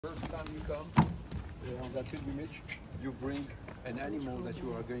First time you come on that pilgrimage, you bring an animal that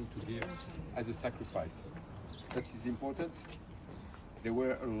you are going to give as a sacrifice. That is important. There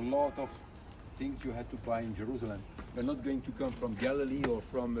were a lot of things you had to buy in Jerusalem. You're not going to come from Galilee or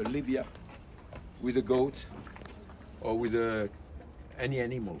from Libya with a goat or with any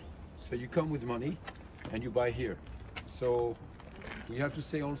animal. So you come with money and you buy here. So we have to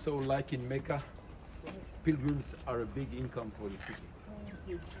say also, like in Mecca, pilgrims are a big income for the city.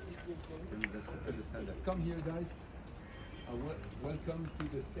 You understand that. Come here, guys. Welcome to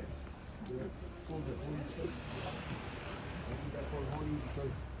the steps. They're called the Holy Steps. They're called holy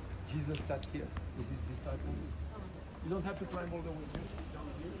because Jesus sat here with his disciples. You don't have to climb all the way. Just sit down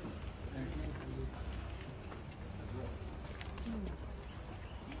here and go to the as well.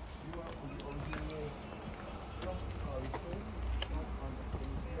 You are on the original corridor, not on the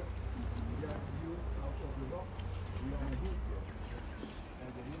corner here. We have view out of the rock. We are on the roof here.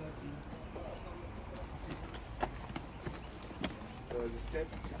 The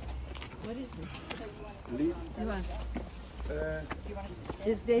steps. What is this? Lead.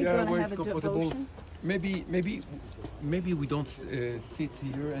 Is Dave going to have a devotion? Maybe we don't sit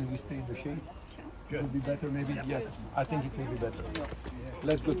here and we stay in the shade. It will be better, maybe. Yes, I think it will be better.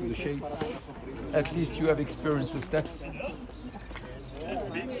 Let's go to the shade. At least you have experienced the steps.